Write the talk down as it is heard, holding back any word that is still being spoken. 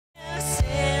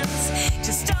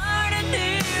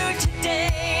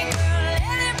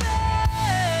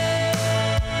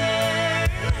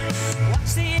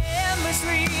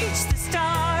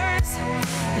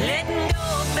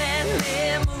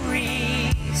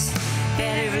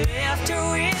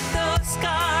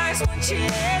Wow,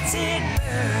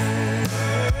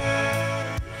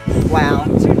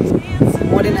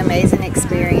 what an amazing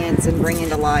experience and bringing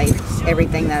to life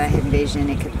everything that I had envisioned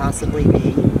it could possibly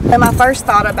be. And my first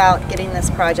thought about getting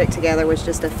this project together was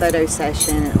just a photo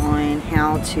session on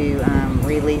how to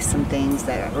release some things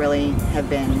that really have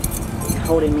been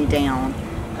holding me down.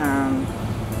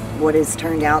 What has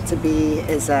turned out to be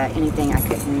is anything I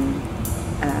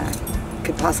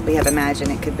could possibly have imagined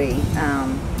it could be.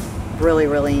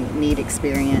 Really neat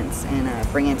experience and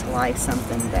bringing to life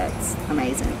something that's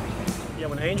amazing. Yeah,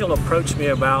 when Angel approached me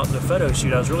about the photo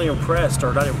shoot, I was really impressed,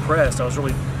 or not impressed, I was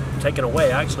really taken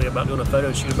away actually about doing a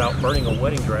photo shoot about burning a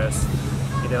wedding dress.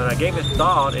 You know, and I gave it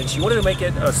thought, and she wanted to make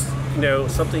it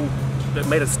something that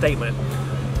made a statement.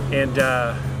 And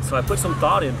so I put some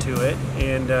thought into it,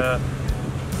 and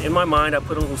in my mind I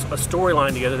put a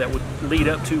storyline together that would lead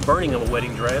up to burning of a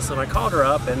wedding dress. And I called her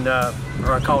up, and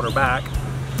or I called her back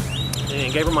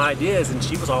and gave her my ideas, and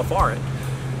she was all for it.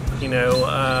 You know,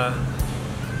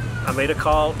 I made a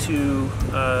call to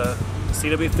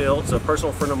C.W. Fields, a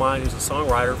personal friend of mine who's a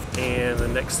songwriter, and the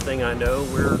next thing I know,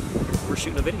 we're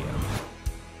shooting a video.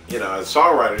 You know, as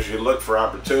songwriters, you look for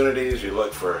opportunities, you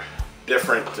look for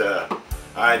different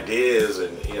ideas,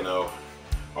 and you know,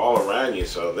 all around you.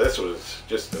 So this was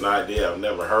just an idea I've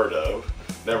never heard of,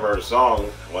 never heard a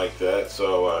song like that.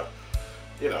 So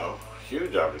you know,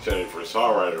 huge opportunity for a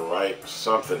songwriter to write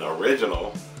something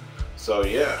original. So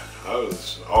yeah, I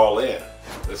was all in.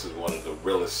 This is one of the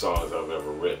realest songs I've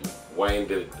ever written. Wayne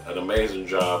did an amazing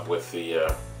job with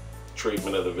the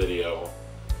treatment of the video,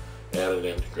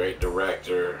 editing, great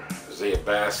director. Zia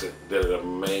Bassett did an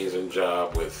amazing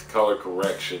job with color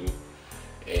correction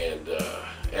and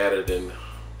editing,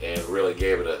 and really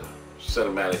gave it a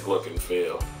cinematic look and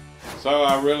feel. So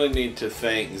I really need to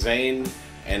thank Zane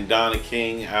and Donna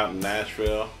King out in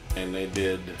Nashville, and they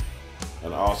did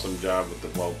an awesome job with the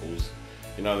vocals.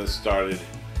 You know, this started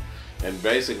and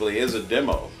basically is a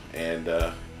demo, and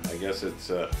I guess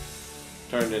it's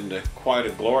turned into quite a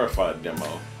glorified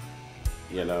demo,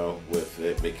 you know, with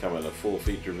it becoming a full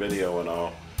feature video and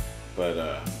all.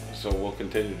 But so we'll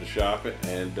continue to shop it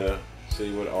and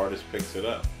see what artist picks it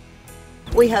up.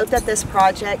 We hope that this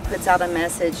project puts out a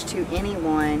message to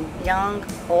anyone, young,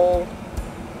 old,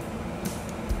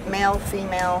 male,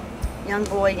 female, young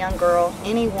boy, young girl,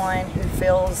 anyone who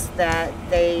feels that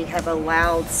they have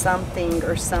allowed something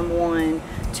or someone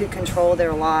to control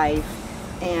their life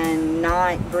and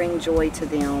not bring joy to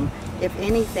them. If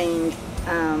anything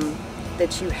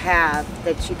that you have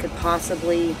that you could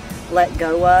possibly let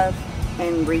go of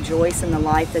and rejoice in the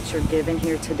life that you're given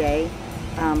here today,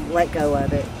 let go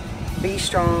of it. Be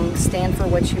strong, stand for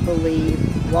what you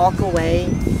believe, walk away,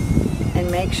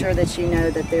 and make sure that you know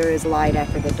that there is light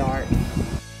after the dark.